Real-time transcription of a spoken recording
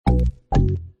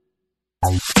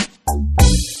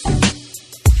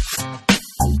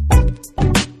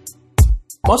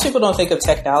Most people don't think of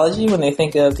technology when they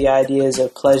think of the ideas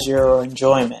of pleasure or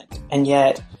enjoyment. And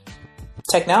yet,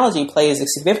 technology plays a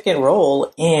significant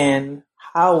role in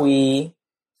how we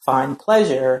find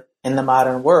pleasure in the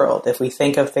modern world. If we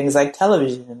think of things like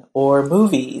television or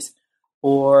movies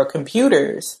or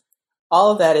computers,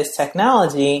 all of that is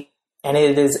technology, and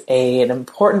it is an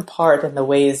important part in the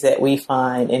ways that we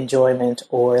find enjoyment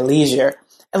or leisure.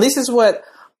 At least is what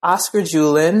Oskar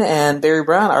Juhlin and Barry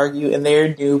Brown argue in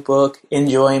their new book,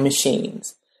 Enjoying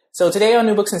Machines. So today on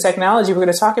New Books in Technology, we're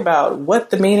going to talk about what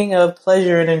the meaning of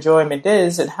pleasure and enjoyment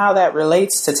is and how that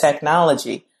relates to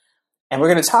technology. And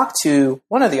we're going to talk to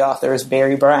one of the authors,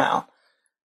 Barry Brown.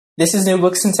 This is New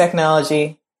Books in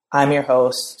Technology. I'm your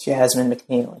host, Jasmine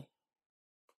McNeely.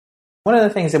 One of the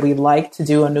things that we like to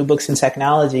do on New Books in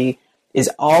Technology is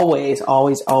always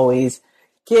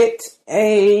get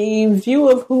a view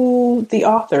of who the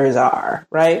authors are,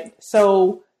 right?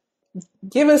 So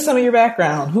give us some of your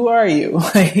background. Who are you?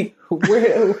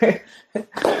 Where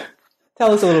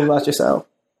tell us a little about yourself.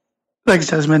 Thanks,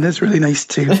 Jasmine. It's really nice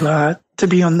to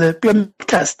be on the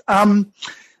podcast.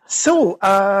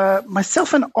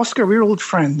 Myself and Oskar, we're old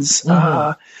friends.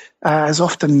 As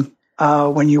often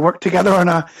when you work together on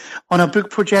a book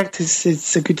project,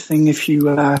 it's a good thing if you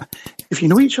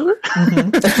know each other.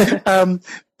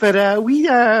 But we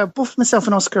both, myself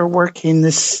and Oskar, work in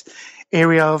this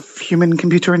area of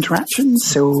human-computer interactions.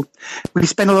 So we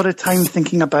spend a lot of time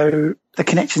thinking about the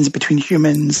connections between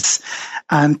humans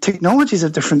and technologies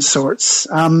of different sorts.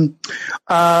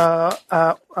 Oskar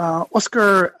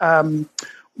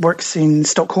works in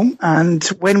Stockholm, and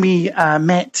when we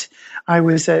met, I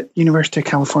was at University of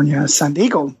California, San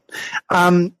Diego,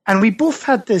 and we both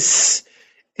had this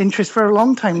interest for a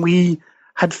long time. We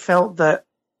had felt that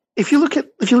if you look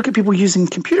at people using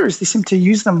computers, they seem to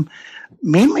use them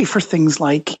mainly for things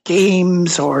like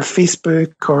games or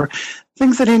Facebook or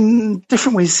things that in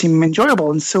different ways seem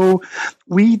enjoyable. And so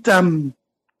we thought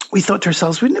to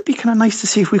ourselves, wouldn't it be kind of nice to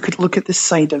see if we could look at this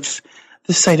side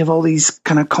of all these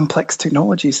kind of complex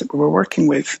technologies that we were working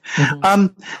with.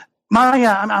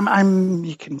 I'm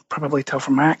you can probably tell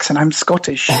from my accent, I'm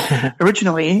Scottish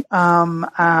originally,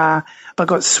 but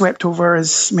got swept over,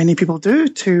 as many people do,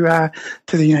 to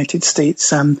the United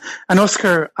States. And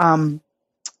Oskar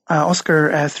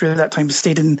through that time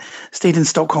stayed in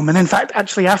Stockholm. And in fact,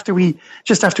 actually, after we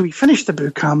finished the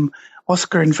book,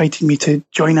 Oskar invited me to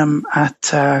join him at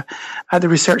the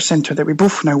research center that we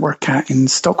both now work at in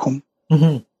Stockholm.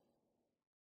 Mm-hmm.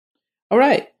 All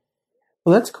right.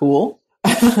 Well, that's cool.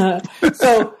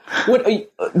 So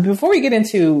before we get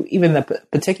into even the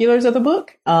particulars of the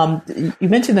book, you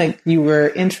mentioned that you were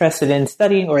interested in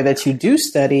studying, or that you do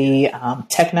study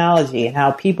technology and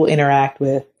how people interact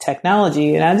with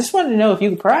technology. And I just wanted to know if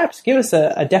you could perhaps give us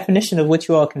a definition of what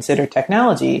you all consider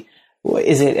technology.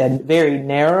 Is it a very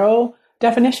narrow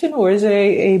definition, or is it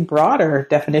a broader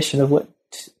definition of what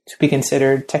to be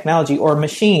considered technology, or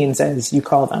machines, as you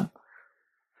call them?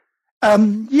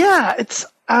 It's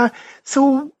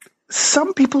so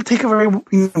some people take a very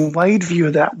wide view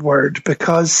of that word,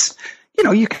 because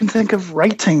you can think of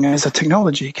writing as a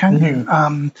technology, can't you?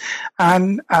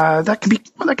 And that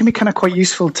can be kind of quite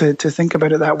useful to think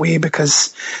about it that way,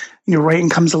 because writing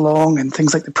comes along and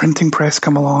things like the printing press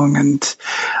come along, and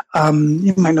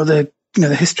you might know the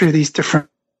history of these different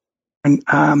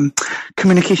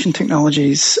communication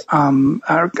technologies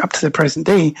are up to the present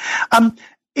day.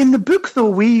 In the book, though,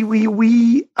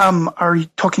 we are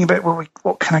talking about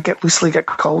what kind of loosely get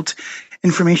called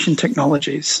information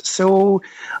technologies. So,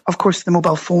 of course, the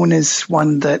mobile phone is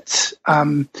one that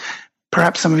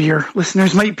perhaps some of your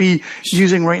listeners might be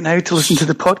using right now to listen to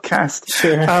the podcast.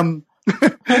 Sure.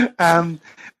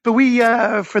 But we,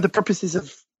 for the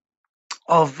purposes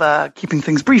of keeping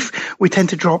things brief, we tend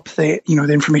to drop the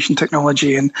information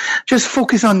technology and just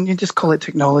focus on, just call it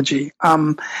technology.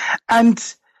 And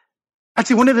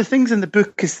actually, one of the things in the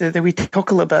book is that we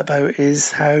talk a little bit about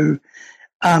is how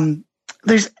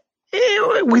there's,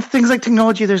 with things like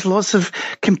technology, there's lots of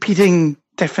competing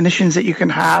definitions that you can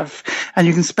have, and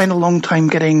you can spend a long time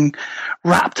getting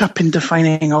wrapped up in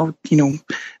defining,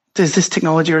 does this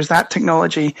technology or is that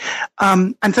technology?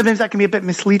 And sometimes that can be a bit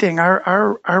misleading.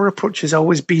 Our approach has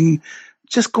always been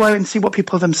just go out and see what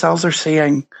people themselves are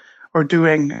saying or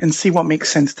doing, and see what makes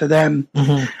sense to them.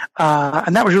 Mm-hmm.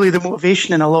 And that was really the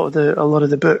motivation in a lot of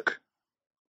the book.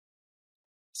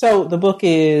 So the book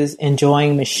is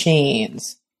Enjoying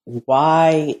Machines.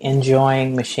 Why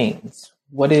enjoying machines?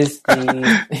 What is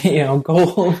the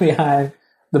goal behind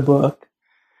the book?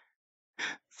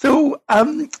 So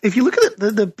if you look at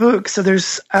the book, so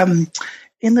there's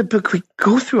in the book, we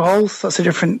go through all sorts of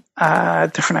different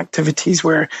activities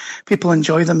where people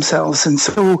enjoy themselves. And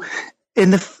so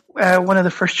in one of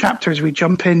the first chapters, we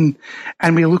jump in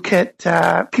and we look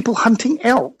at people hunting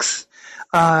elks.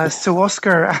 So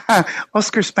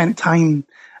Oskar spent time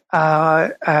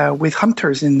with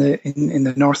hunters in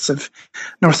the north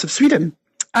of Sweden,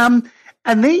 and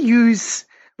they use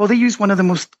one of the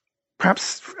most,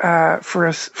 perhaps for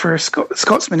a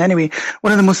Scotsman anyway,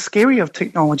 one of the most scary of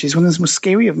technologies, one of the most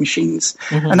scary of machines,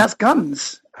 and that's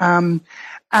guns. And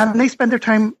they spend their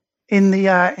time in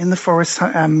the forest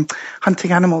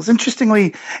hunting animals.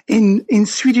 Interestingly, in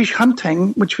Swedish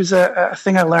hunting, which was a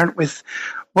thing I learned with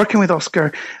working with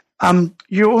Oskar,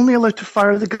 you're only allowed to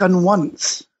fire the gun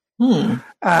once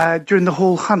during the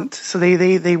whole hunt. So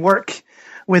they work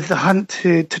with the hunt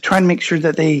to try and make sure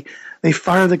that they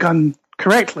fire the gun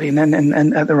correctly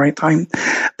and at the right time.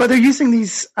 But they're using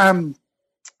these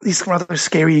rather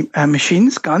scary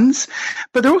machines, guns,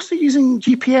 but they're also using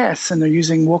GPS, and they're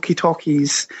using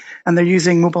walkie-talkies, and they're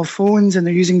using mobile phones, and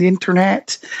they're using the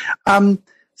internet.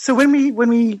 So when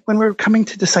we were coming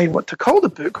to decide what to call the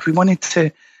book, we wanted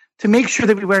to make sure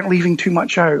that we weren't leaving too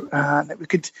much out, that we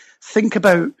could think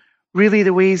about really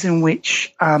the ways in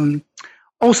which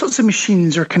all sorts of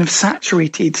machines are kind of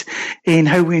saturated in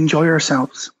how we enjoy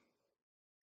ourselves.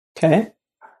 Okay.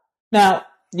 Now,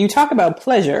 you talk about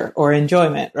pleasure or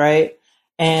enjoyment, right?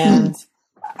 And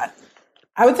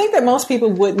I would think that most people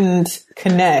wouldn't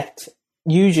connect,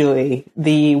 usually,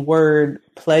 the word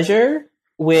pleasure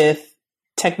with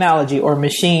technology or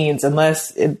machines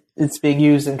unless it's being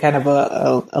used in kind of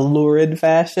a lurid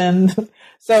fashion.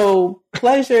 So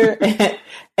pleasure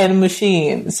and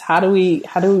machines, how do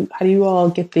you all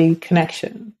get the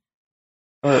connection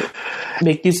or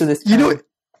make use of this term?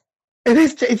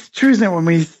 It's true, isn't it? When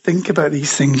we think about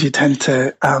these things, you tend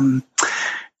to,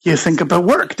 you think about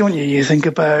work, don't you? You think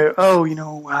about,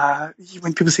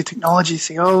 when people say technology, you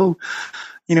say, I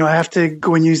have to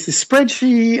go and use this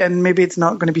spreadsheet, and maybe it's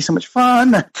not going to be so much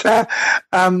fun. But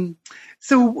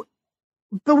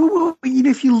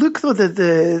if you look though,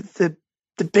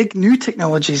 the big new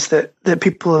technologies that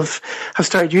people have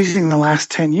started using in the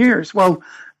last 10 years, well,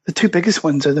 the two biggest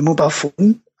ones are the mobile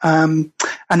phone, and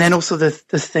then also the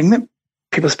thing that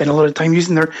people spend a lot of time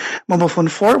using their mobile phone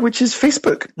for, which is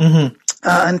Facebook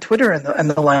and Twitter and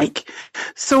the like.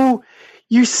 So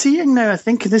you're seeing now, I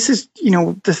think this is,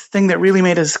 the thing that really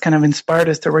made us kind of inspired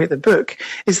us to write the book,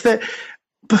 is that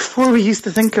before we used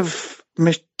to think of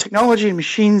technology and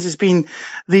machines as being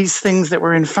these things that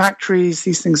were in factories,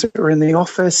 these things that were in the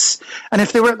office. And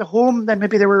if they were at the home, then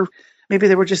maybe they were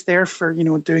just there for,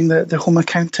 doing the home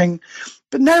accounting.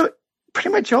 But now pretty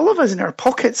much all of us in our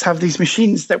pockets have these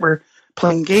machines that we're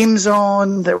playing games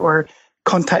on, that we're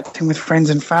contacting with friends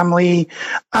and family.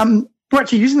 We're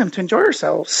actually using them to enjoy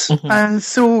ourselves. Mm-hmm. And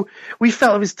so we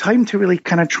felt it was time to really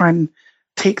kind of try and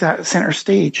take that center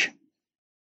stage.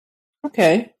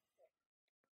 Okay.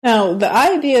 Now, the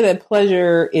idea that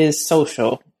pleasure is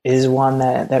social is one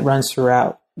that runs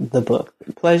throughout the book.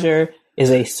 Pleasure is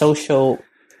a social,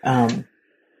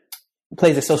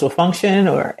 plays a social function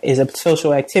or is a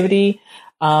social activity.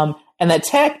 And that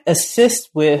tech assists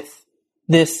with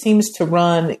this seems to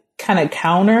run kind of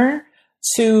counter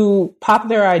to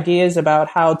popular ideas about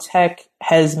how tech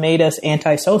has made us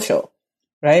antisocial,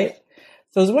 right?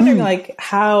 So I was wondering,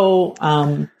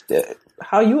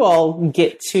 how you all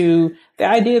get to the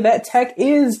idea that tech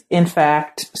is, in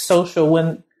fact, social.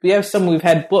 When we've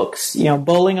had books,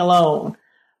 Bowling Alone,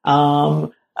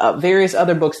 various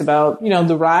other books about,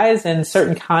 the rise in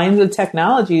certain kinds of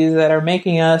technologies that are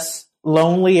making us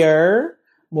lonelier,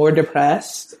 more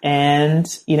depressed, and,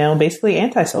 basically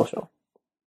antisocial.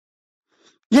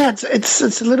 Yeah,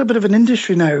 it's a little bit of an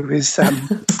industry now. Is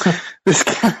this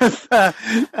kind of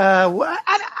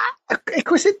of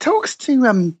course it talks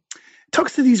to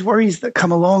these worries that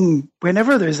come along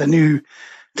whenever there's a new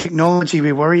technology.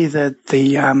 We worry that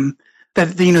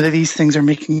that these things are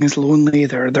making us lonely.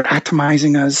 They're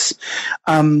atomizing us.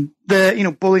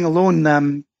 Bowling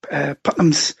Alone,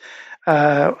 Putnam's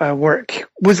work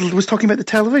was talking about the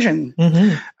television,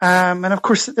 and of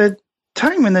course at the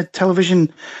time when the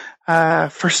television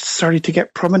first started to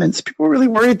get prominence, people were really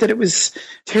worried that it was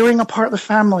tearing apart the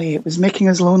family. It was making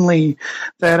us lonely,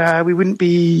 that we wouldn't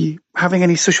be having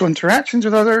any social interactions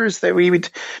with others, that we would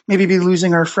maybe be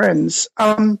losing our friends.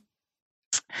 Now,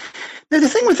 the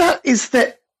thing with that is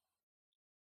that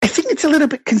I think it's a little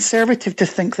bit conservative to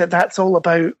think that that's all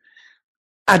about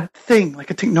a thing,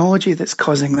 like a technology that's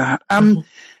causing that.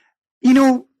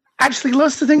 actually,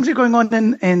 lots of things are going on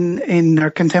in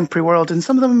our contemporary world, and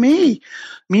some of them may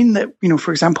mean that,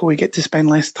 for example, we get to spend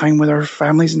less time with our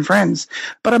families and friends.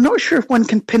 But I'm not sure if one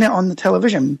can pin it on the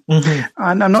television, and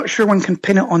I'm not sure one can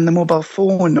pin it on the mobile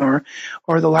phone or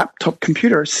the laptop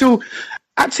computer. So,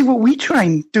 actually, what we try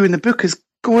and do in the book is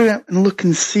go out and look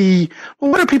and see,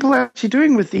 well, what are people actually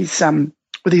doing with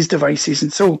these devices?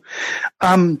 And so,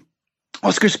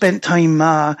 Oskar spent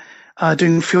time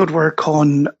doing field work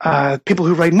on people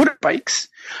who ride motorbikes.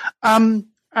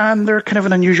 And they're kind of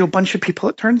an unusual bunch of people,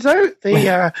 it turns out.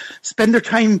 They spend their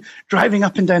time driving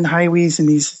up and down highways in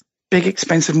these big,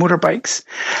 expensive motorbikes.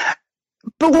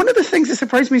 But one of the things that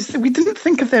surprised me is that we didn't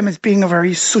think of them as being a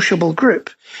very sociable group.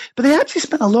 But they actually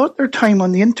spent a lot of their time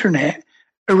on the internet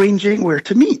arranging where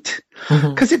to meet.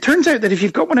 Because it turns out that if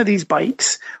you've got one of these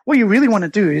bikes, what you really want to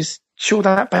do is show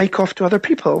that bike off to other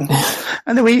people.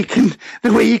 And the way you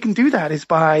can do that is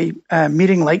by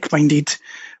meeting like-minded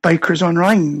bikers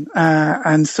online.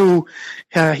 And so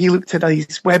he looked at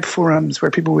these web forums where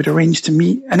people would arrange to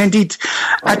meet. And indeed,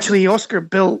 actually, Oskar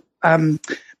built a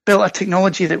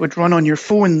technology that would run on your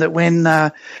phone, that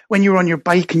when you were on your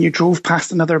bike and you drove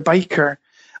past another biker,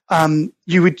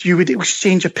 you would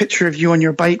exchange a picture of you on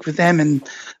your bike with them, and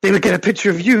they would get a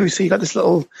picture of you. So you got this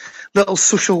little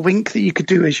social wink that you could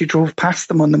do as you drove past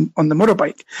them on the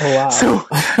motorbike. Oh, wow. So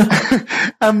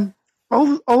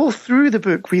all through the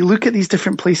book, we look at these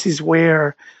different places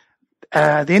where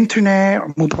the internet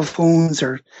or mobile phones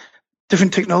or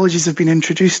different technologies have been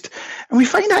introduced, and we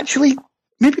find actually,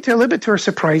 maybe a little bit to our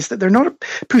surprise, that they're not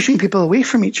pushing people away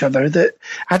from each other, that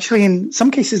actually in some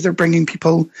cases they're bringing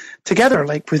people together,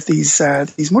 like with these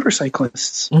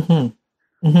motorcyclists.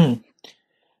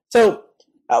 So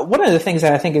one of the things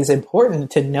that I think is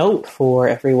important to note for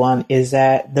everyone is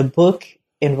that the book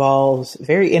involves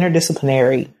very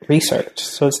interdisciplinary research.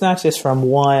 So it's not just from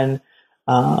one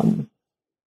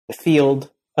field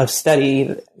of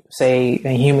study, say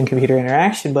human-computer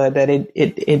interaction, but that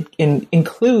it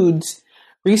includes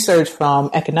research from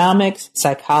economics,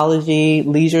 psychology,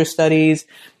 leisure studies,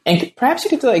 and perhaps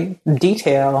you could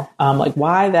detail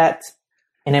why that's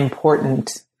an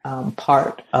important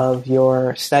part of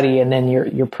your study and then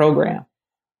your program.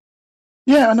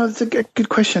 Yeah, I know it's a good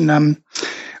question.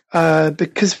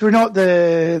 Because we're not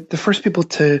the first people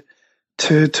to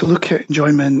look at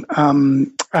enjoyment.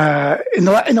 In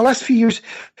the last few years,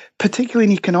 particularly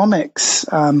in economics,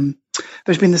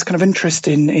 there's been this kind of interest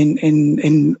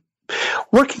in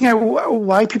working out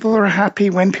why people are happy,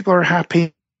 when people are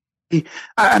happy,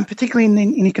 and particularly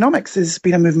in economics, there's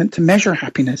been a movement to measure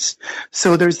happiness.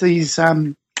 So there's these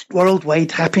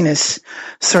worldwide happiness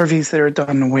surveys that are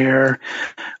done where,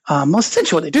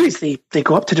 essentially what they do is they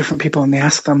go up to different people and they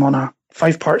ask them on a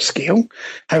 5-part scale,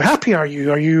 how happy are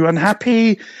you? Are you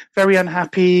unhappy, very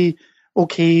unhappy,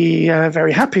 okay,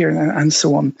 very happy, and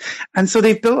so on. And so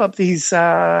they've built up these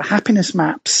happiness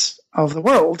maps of the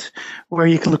world where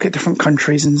you can look at different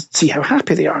countries and see how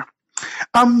happy they are.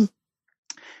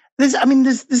 This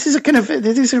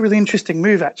is a really interesting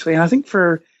move, actually. And I think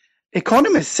for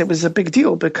economists, it was a big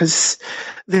deal because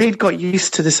they'd got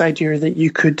used to this idea that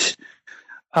you could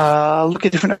look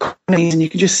at different economies and you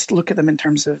could just look at them in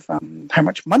terms of how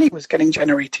much money was getting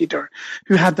generated or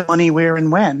who had the money where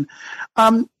and when.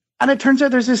 And it turns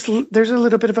out there's a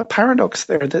little bit of a paradox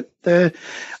there that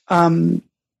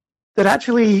that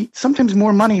actually sometimes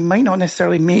more money might not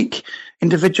necessarily make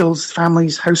individuals,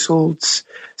 families, households,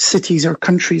 cities, or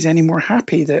countries any more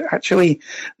happy. That actually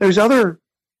there's other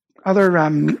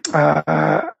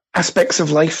aspects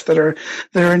of life that are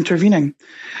intervening.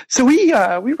 So we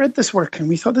read this work and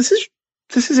we thought this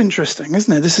is interesting,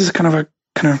 isn't it? This is kind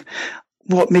of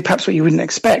what you wouldn't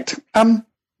expect. But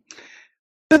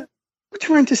we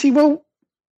trying to see, well,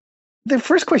 the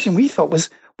first question we thought was,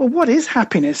 well, what is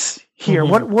happiness here?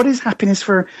 Mm-hmm. What is happiness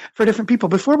for different people?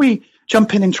 Before we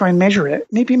jump in and try and measure it,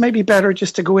 maybe it might be better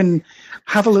just to go and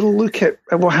have a little look at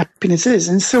what happiness is.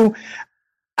 And so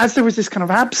as there was this kind of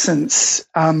absence,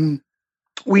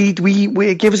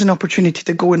 it gave us an opportunity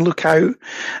to go and look out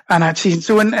and actually,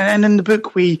 and in the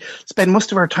book, we spend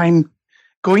most of our time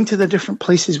going to the different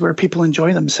places where people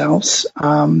enjoy themselves,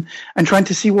 and trying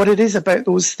to see what it is about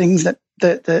those things that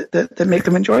make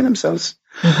them enjoy themselves.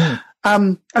 Mm-hmm.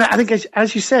 And I think,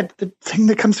 as you said, the thing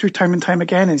that comes through time and time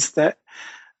again is that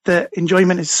the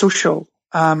enjoyment is social,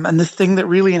 and the thing that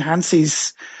really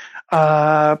enhances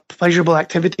pleasurable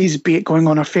activities, be it going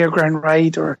on a fairground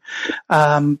ride or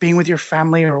being with your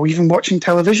family or even watching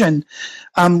television,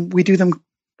 we do them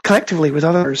collectively with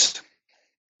others.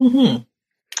 Mm-hmm.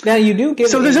 Now you do give.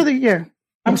 So there's other, yeah.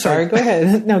 I'm sorry. Go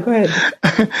ahead. No, go ahead.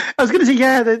 I was going to say,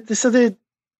 yeah.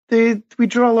 The we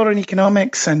draw a lot on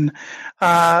economics, and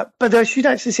but I should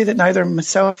actually say that neither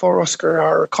myself or Oskar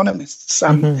are economists.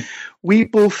 We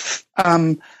both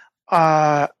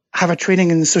have a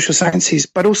training in the social sciences,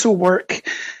 but also work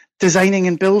designing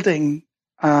and building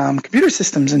computer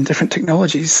systems and different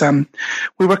technologies.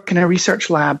 We work in a research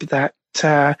lab that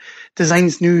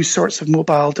designs new sorts of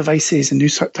mobile devices and new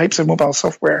types of mobile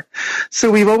software.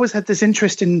 So we've always had this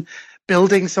interest in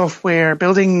building software,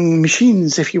 building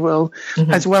machines, if you will,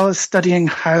 as well as studying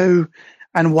how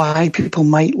and why people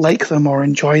might like them or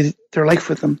enjoy their life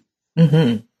with them.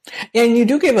 And you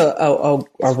do give a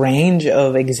range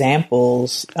of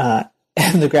examples,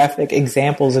 ethnographic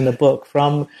examples in the book,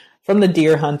 from the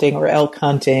deer hunting or elk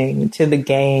hunting to the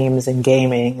games and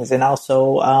gamings, and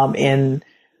also in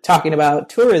talking about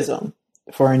tourism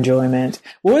for enjoyment.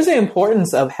 What was the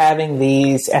importance of having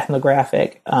these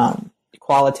ethnographic,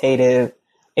 qualitative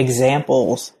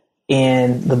examples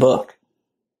in the book?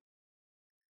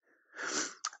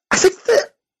 I think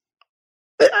that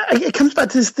it comes back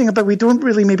to this thing about we don't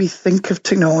really maybe think of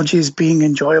technology as being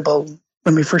enjoyable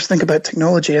when we first think about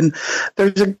technology. And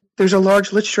there's a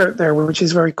large literature out there which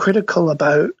is very critical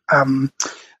about the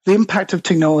impact of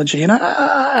technology. And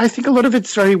I think a lot of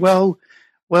it's very well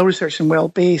researched and well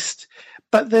based.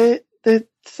 But the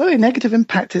sort of negative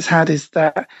impact it's had is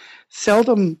that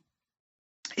seldom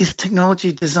is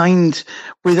technology designed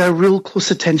with a real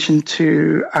close attention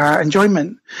to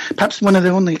enjoyment. Perhaps one of the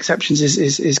only exceptions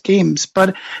is games.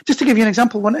 But just to give you an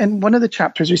example, in one of the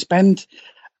chapters we spend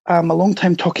a long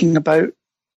time talking about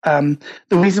the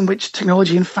ways in which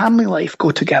technology and family life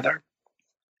go together.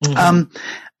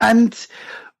 And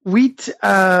we'd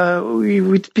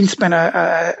been spent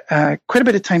quite a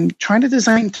bit of time trying to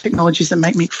design technologies that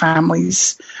might make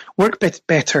families work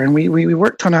better, and we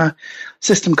worked on a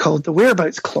system called the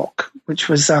whereabouts clock, which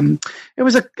was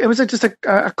just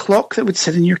a clock that would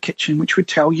sit in your kitchen, which would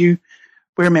tell you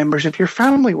where members of your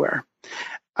family were,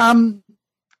 and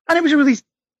it was a really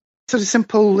sort of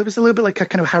simple. It was a little bit like a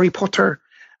kind of Harry Potter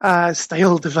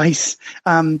style device,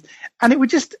 and it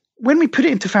would just. When we put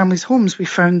it into families' homes, we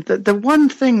found that the one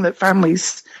thing that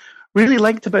families really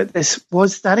liked about this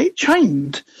was that it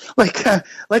chimed like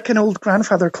an old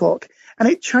grandfather clock, and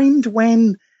it chimed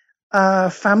when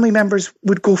family members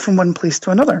would go from one place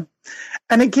to another,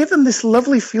 and it gave them this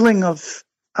lovely feeling of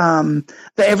that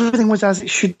everything was as it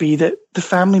should be, that the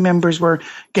family members were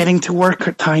getting to work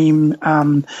at time,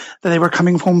 that they were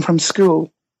coming home from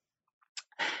school,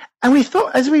 and we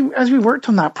thought as we worked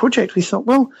on that project, we thought,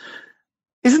 well.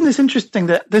 Isn't this interesting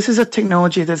that this is a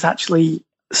technology that's actually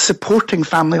supporting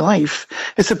family life?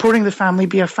 It's supporting the family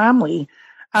be a family,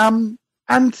 and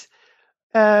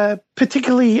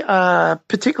particularly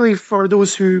for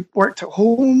those who worked at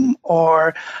home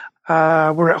or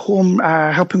were at home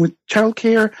helping with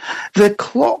childcare. The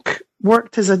clock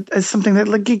worked as something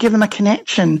that gave them a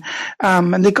connection,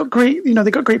 and they got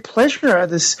great pleasure out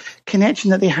of this connection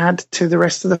that they had to the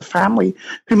rest of the family,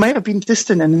 who might have been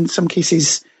distant, and in some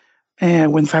cases.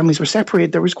 When families were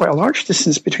separated, there was quite a large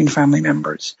distance between family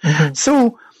members.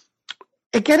 So,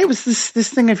 again, it was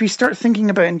this thing. If you start thinking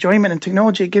about enjoyment and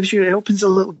technology, it opens a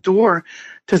little door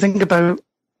to think about,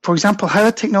 for example, how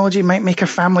a technology might make a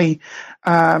family,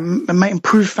 might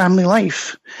improve family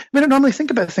life. We don't normally think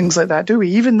about things like that, do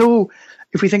we? Even though,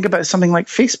 if we think about something like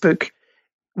Facebook,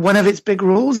 one of its big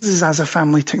roles is as a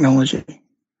family technology.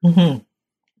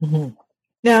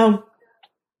 Now.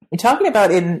 You're talking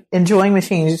about enjoying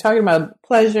machines. You're talking about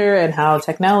pleasure and how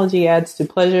technology adds to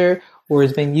pleasure or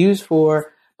has been used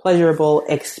for pleasurable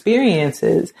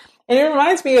experiences. And it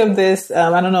reminds me of this.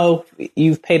 I don't know if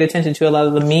you've paid attention to a lot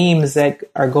of the memes that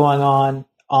are going on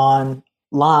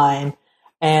online.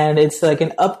 And it's like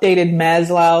an updated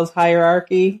Maslow's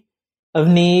hierarchy of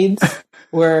needs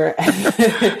where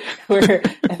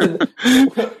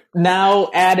now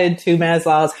added to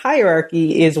Maslow's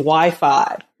hierarchy is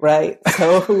Wi-Fi. Right.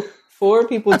 So for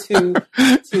people to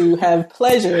have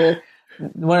pleasure,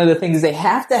 one of the things they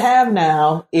have to have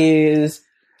now is,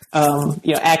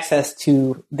 access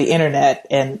to the internet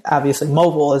and obviously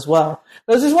mobile as well.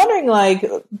 I was just wondering,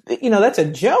 that's a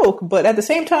joke, but at the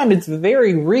same time, it's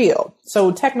very real.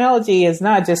 So technology is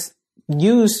not just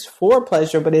used for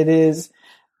pleasure, but it is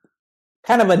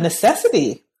kind of a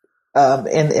necessity,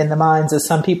 in the minds of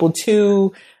some people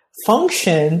to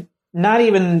function. Not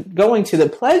even going to the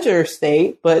pleasure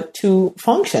state, but to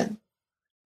function.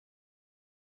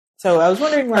 So I was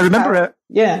wondering. I remember.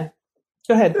 Yeah,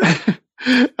 go ahead.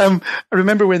 I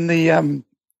remember when and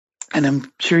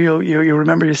I'm sure you'll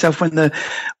remember yourself when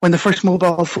the first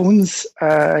mobile phones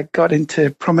got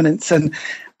into prominence, and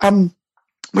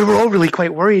we were all really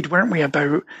quite worried, weren't we,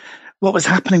 about what was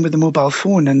happening with the mobile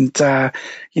phone. And,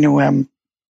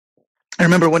 I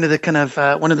remember one of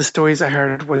the stories I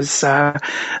heard was that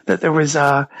there was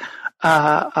a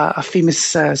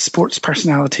famous sports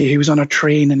personality who was on a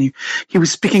train, and he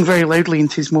was speaking very loudly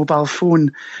into his mobile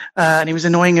phone, and he was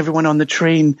annoying everyone on the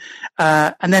train,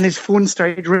 and then his phone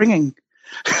started ringing.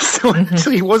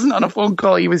 So he wasn't on a phone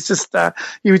call. He was just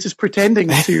pretending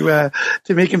to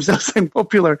make himself sound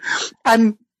popular.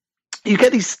 And you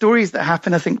get these stories that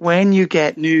happen, I think, when you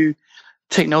get new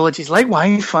technologies like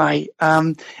Wi-Fi,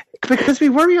 because we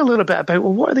worry a little bit about,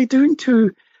 well, what are they doing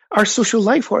to our social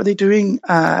life? What are they doing?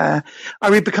 Are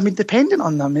we becoming dependent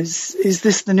on them? Is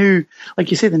this the new,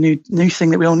 like you say, the new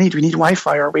thing that we all need? We need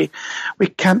Wi-Fi, or we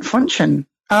can't function.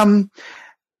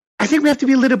 I think we have to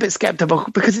be a little bit skeptical,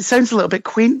 because it sounds a little bit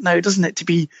quaint now, doesn't it, to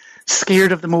be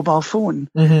scared of the mobile phone?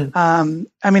 I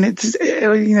mean,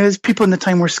 there's people in the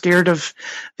time were scared of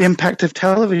the impact of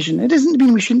television. It doesn't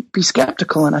mean we shouldn't be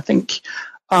skeptical, and I think,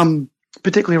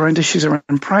 particularly around issues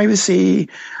around privacy,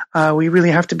 we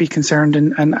really have to be concerned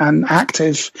and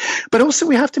active. But also,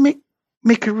 we have to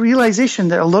make a realization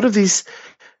that a lot of these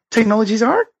technologies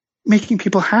are making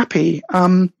people happy.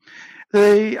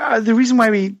 The reason why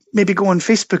we maybe go on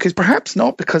Facebook is perhaps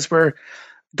not because we're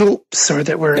dopes or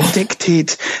that we're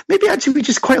addicted. Maybe actually we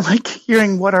just quite like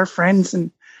hearing what our friends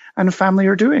and family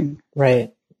are doing.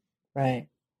 Right.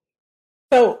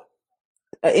 So,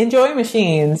 Enjoy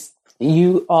Machines,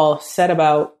 you all set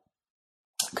about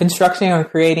constructing or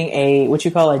creating what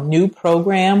you call a new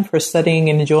program for studying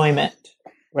enjoyment,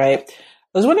 right?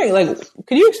 I was wondering,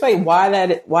 could you explain why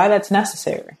that's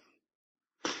necessary?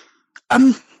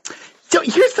 So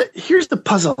here's the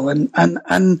puzzle,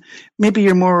 and maybe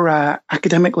your more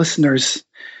academic listeners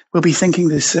will be thinking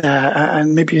this,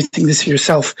 and maybe you're thinking this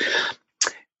yourself.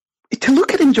 To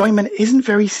look at enjoyment isn't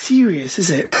very serious, is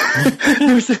it?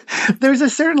 there's a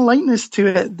certain lightness to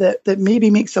it that maybe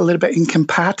makes it a little bit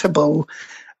incompatible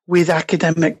with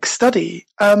academic study.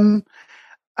 I've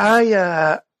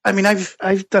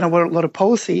done a lot of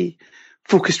policy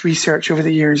focused research over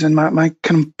the years, and my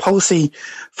kind of policy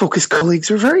focused colleagues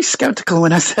were very skeptical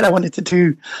when I said I wanted to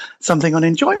do something on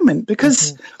enjoyment,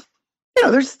 because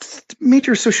there's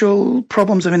major social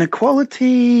problems of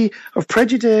inequality, of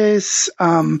prejudice,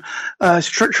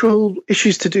 structural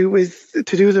issues to do with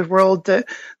the world that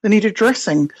need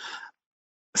addressing.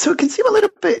 So it can seem a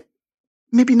little bit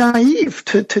maybe naive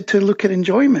to look at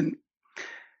enjoyment.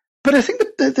 But I think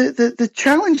that the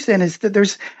challenge then is that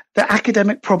there's the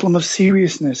academic problem of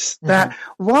seriousness, that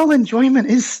while enjoyment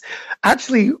is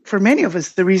actually, for many of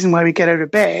us, the reason why we get out of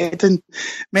bed, and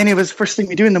many of us, first thing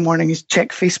we do in the morning is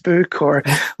check Facebook or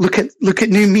look at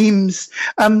new memes,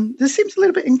 this seems a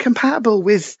little bit incompatible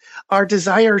with our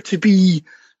desire to be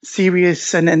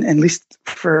serious, and at least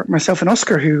for myself and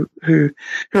Oskar, who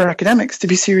are academics, to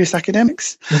be serious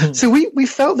academics. So we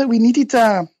felt that we needed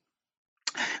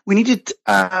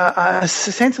a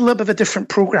sense, a little bit of a different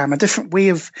program, a different way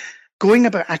of going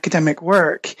about academic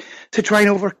work to try and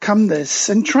overcome this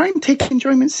and try and take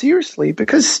enjoyment seriously,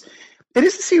 because it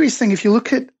is a serious thing. If you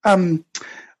look at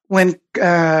when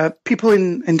people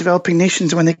in developing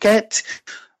nations, when they get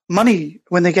money,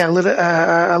 when they get a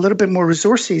little bit more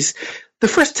resources, the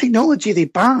first technology they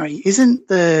buy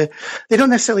they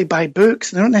don't necessarily buy books,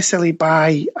 they don't necessarily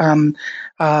buy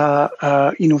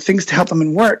things to help them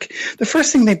in work. The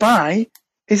first thing they buy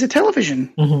is a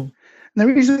television. And the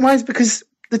reason why is because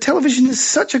the television is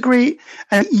such a great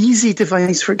and easy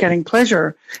device for getting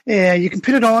pleasure. You can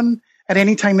put it on at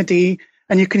any time of day,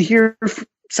 and you can hear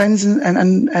sounds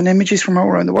and images from all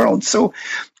around the world. So,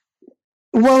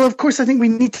 while of course I think we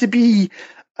need to be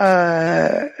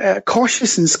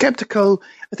cautious and skeptical,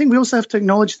 I think we also have to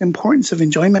acknowledge the importance of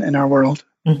enjoyment in our world.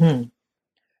 Now,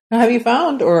 have you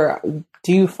found, or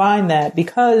do you find that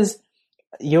because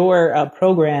your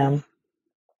program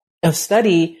of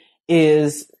study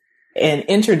is an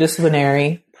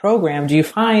interdisciplinary program, do you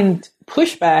find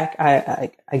pushback,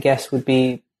 I guess would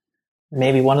be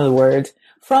maybe one of the words,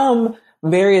 from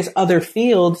various other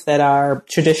fields that are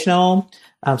traditional,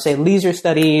 say leisure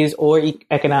studies or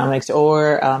economics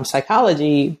or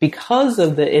psychology, because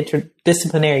of the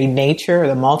interdisciplinary nature or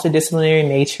the multidisciplinary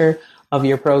nature of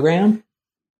your program?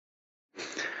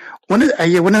 One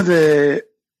of the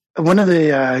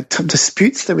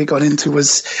disputes that we got into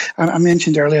was, I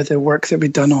mentioned earlier the work that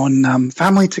we'd done on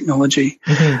family technology.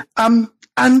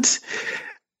 And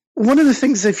one of the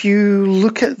things, if you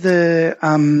look at the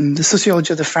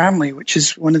sociology of the family, which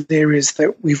is one of the areas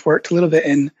that we've worked a little bit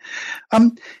in,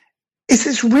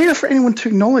 it's rare for anyone to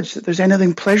acknowledge that there's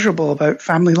anything pleasurable about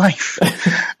family life.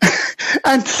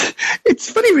 And it's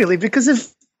funny, really, because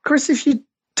if you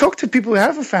talk to people who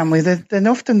have a family, then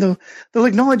often they'll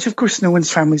acknowledge, of course, no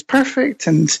one's family is perfect,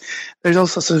 and there's all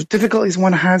sorts of difficulties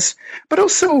one has, but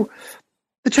also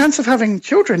the chance of having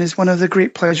children is one of the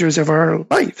great pleasures of our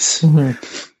lives. Mm-hmm.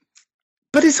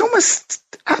 But it's almost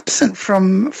absent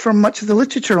from much of the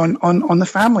literature on the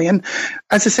family. And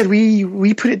as I said,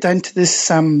 we put it down to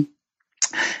this, in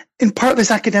part,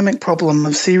 this academic problem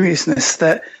of seriousness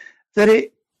that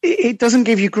it doesn't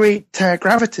give you great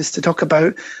gravitas to talk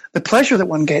about the pleasure that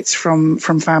one gets from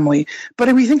family.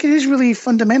 But we think it is really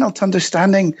fundamental to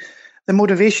understanding the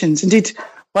motivations. Indeed,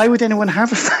 why would anyone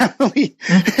have a family?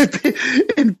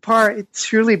 In part, it's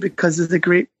surely because of the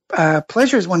great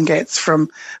pleasures one gets from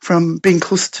being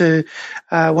close to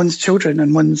one's children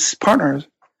and one's partners.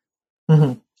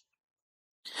 Mm-hmm.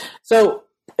 So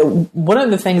one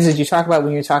of the things that you talk about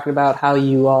when you're talking about how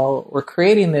you all were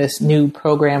creating this new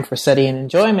program for study and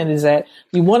enjoyment is that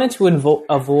you wanted to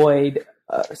avoid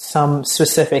some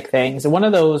specific things. And one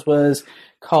of those was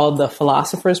called the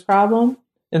philosopher's problem,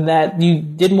 and that you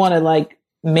didn't want to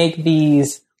make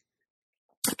these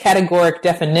categoric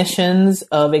definitions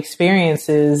of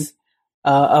experiences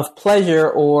of pleasure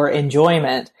or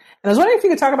enjoyment. And I was wondering if you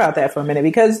could talk about that for a minute,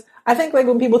 because I think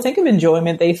when people think of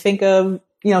enjoyment, they think of,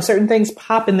 certain things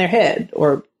pop in their head,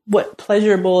 or what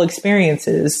pleasurable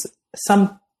experiences,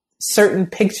 some certain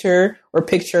picture or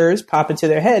pictures pop into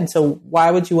their head. So why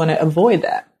would you want to avoid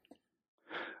that?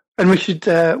 And we should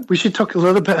talk a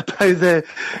little bit about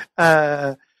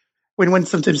the when one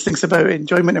sometimes thinks about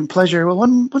enjoyment and pleasure, well,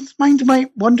 one's mind might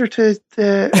wander to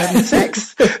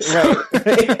sex. So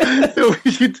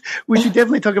we should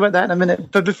definitely talk about that in a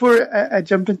minute. But before I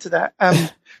jump into that,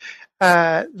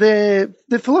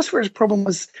 the philosopher's problem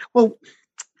was, well,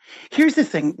 here's the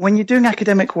thing: when you're doing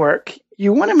academic work,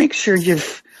 you want to make sure you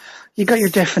got your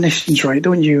definitions right,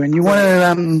 don't you? And you want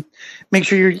to make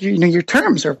sure your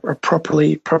terms are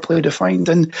properly defined.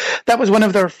 And that was one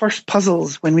of our first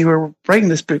puzzles when we were writing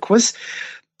this book. Was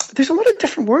there's a lot of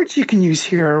different words you can use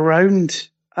here around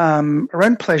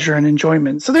pleasure and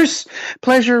enjoyment. So there's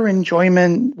pleasure,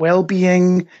 enjoyment,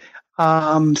 well-being,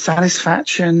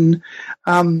 satisfaction,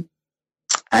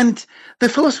 and the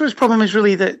philosopher's problem is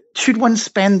really that should one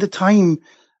spend the time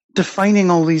defining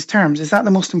all these terms? Is that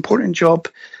the most important job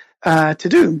to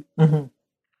do? Mm-hmm.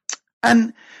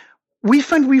 And we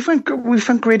found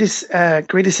great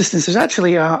assistance. There's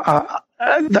actually there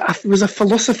was a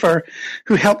philosopher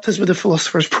who helped us with the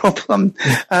philosopher's problem.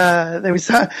 There was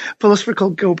a philosopher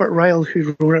called Gilbert Ryle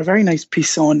who wrote a very nice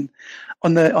piece on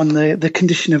the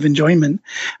condition of enjoyment,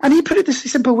 and he put it this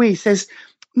simple way. He says,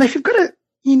 "Now, if you've got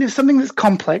something that's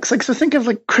complex, so think of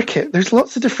cricket. There's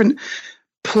lots of different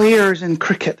players in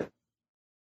cricket.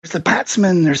 There's the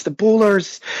batsmen, there's the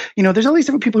bowlers, there's all these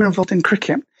different people who are involved in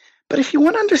cricket. But if you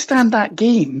want to understand that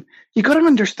game, you've got to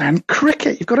understand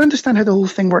cricket. You've got to understand how the whole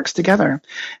thing works together."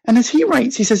 And as he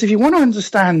writes, he says, if you want to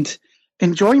understand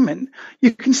enjoyment,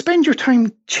 you can spend your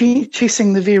time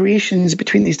chasing the variations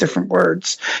between these different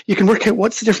words. You can work out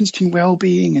what's the difference between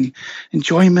well-being and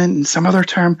enjoyment and some other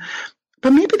term.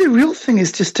 But maybe the real thing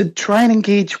is just to try and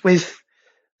engage with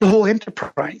the whole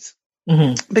enterprise.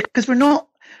 Mm-hmm. Because we're not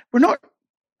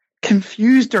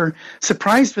confused or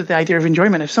surprised with the idea of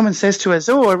enjoyment. If someone says to us,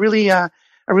 "Oh, I really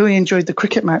enjoyed the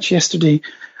cricket match yesterday,"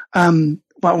 well,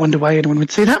 I wonder why anyone would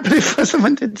say that. But if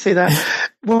someone did say that,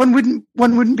 one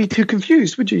wouldn't be too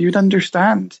confused, would you? You'd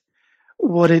understand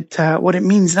what it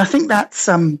means. And I think that's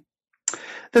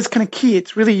kind of key.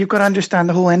 It's really, you've got to understand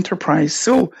the whole enterprise.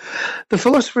 So the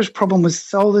philosopher's problem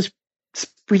was all this.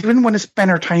 We didn't want to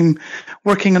spend our time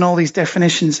working on all these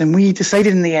definitions, and we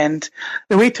decided in the end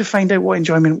the way to find out what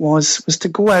enjoyment was to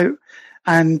go out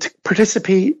and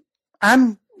participate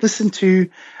and listen to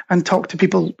and talk to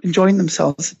people enjoying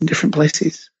themselves in different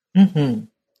places. Mm-hmm.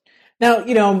 Now,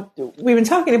 we've been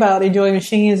talking about enjoying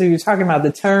machines, and we've been talking about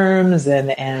the terms and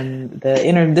the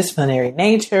interdisciplinary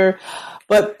nature,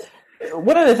 but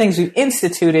one of the things we've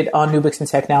instituted on New Books in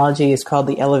Technology is called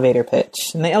the elevator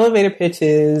pitch. And the elevator pitch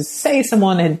is, say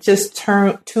someone had just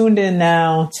tuned in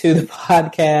now to the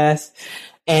podcast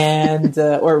and,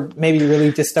 or maybe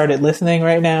really just started listening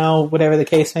right now, whatever the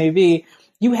case may be.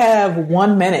 You have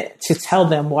 1 minute to tell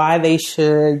them why they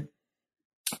should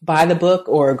buy the book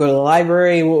or go to the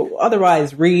library, or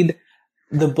otherwise read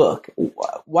the book.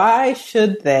 Why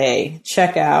should they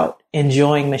check out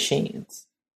Enjoying Machines?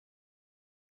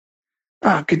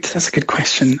 Oh, good. That's a good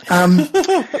question.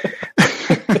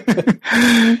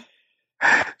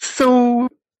 So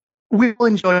we will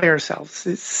enjoy ourselves.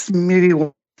 It's maybe one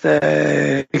of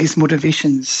the biggest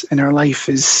motivations in our life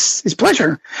is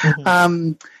pleasure.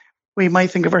 Mm-hmm. we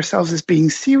might think of ourselves as being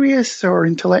serious or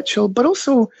intellectual, but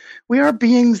also we are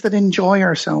beings that enjoy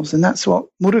ourselves, and that's what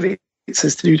motivates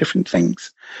us to do different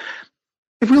things.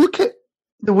 If we look at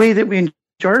the way that we enjoy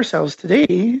ourselves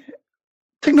today,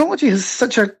 technology is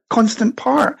such a constant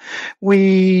part.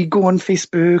 We go on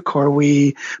Facebook, or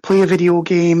we play a video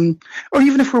game, or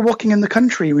even if we're walking in the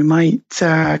country, we might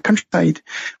countryside,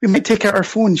 we might take out our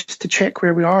phones just to check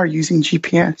where we are using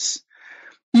GPS.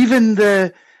 Even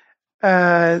the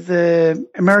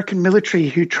American military,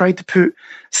 who tried to put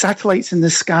satellites in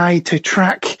the sky to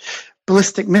track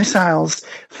ballistic missiles,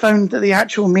 found that the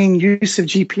actual main use of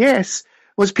GPS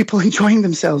was people enjoying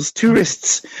themselves,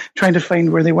 tourists trying to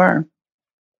find where they were.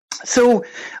 So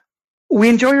we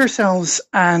enjoy ourselves,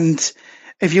 and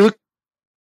if you look...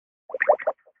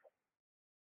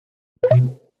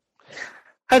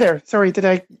 Hi there. Sorry, did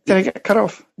I get cut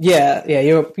off? Yeah.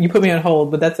 You put me on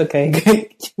hold, but that's okay.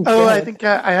 Oh, I think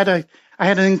I had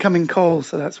an incoming call,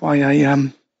 so that's why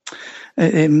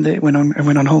it went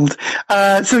on hold.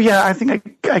 So yeah, I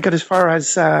think I got as far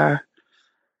as saying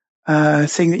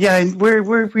that, yeah,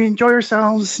 we enjoy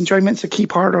ourselves. Enjoyment's a key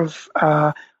part of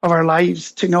our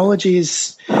lives. Technology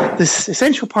is this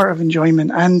essential part of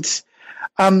enjoyment, and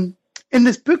in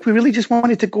this book, we really just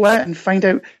wanted to go out and find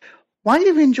out, why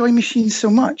do we enjoy machines so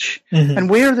much? Mm-hmm. And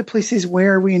where are the places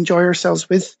where we enjoy ourselves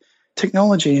with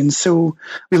technology? And so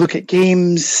we look at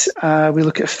games, we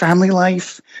look at family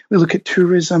life, we look at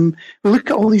tourism, we look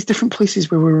at all these different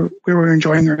places where we're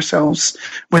enjoying ourselves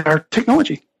with our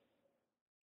technology.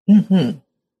 Mm-hmm.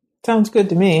 Sounds good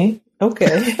to me.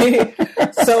 Okay.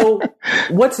 So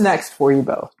what's next for you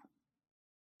both?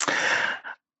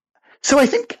 So I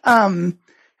think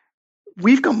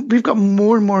we've got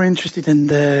more and more interested in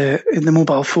the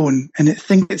mobile phone, and I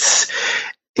think it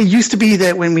used to be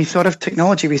that when we thought of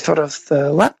technology, we thought of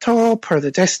the laptop or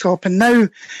the desktop, and now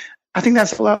I think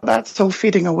that's all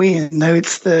fading away, and now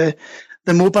it's the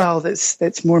mobile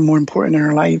that's more and more important in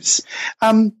our lives.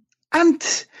 And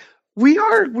we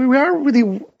are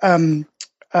really a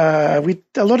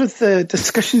lot of the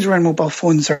discussions around mobile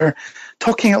phones are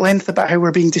talking at length about how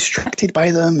we're being distracted by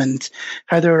them and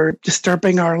how they're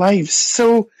disturbing our lives.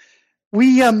 So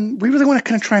we really want to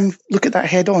kind of try and look at that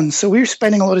head on. So we're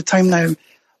spending a lot of time now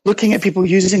looking at people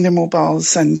using their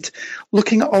mobiles and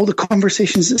looking at all the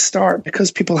conversations that start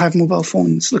because people have mobile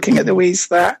phones, looking at the ways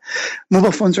that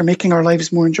mobile phones are making our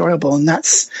lives more enjoyable. And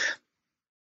that's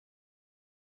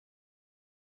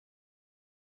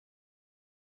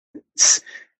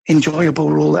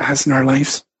enjoyable role it has in our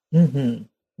lives. Mm-hmm.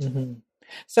 Mm-hmm.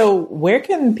 So where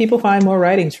can people find more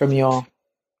writings from you all?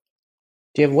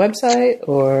 Do you have a website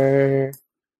or?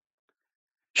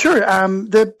 Sure.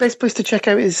 The best place to check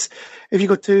out is if you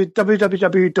go to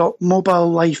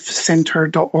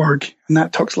www.mobilelifecenter.org, and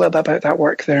that talks a little bit about that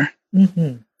work there.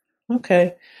 Mm-hmm.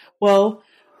 Okay. Well,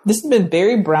 this has been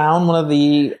Barry Brown, one of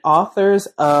the authors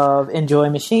of Enjoy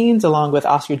Machines, along with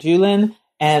Oskar Juhlin.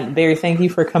 And Barry, thank you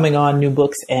for coming on New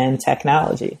Books and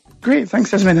Technology. Great.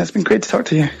 Thanks, Desmond. It's been great to talk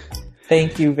to you.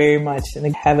 Thank you very much,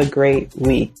 and have a great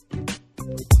week.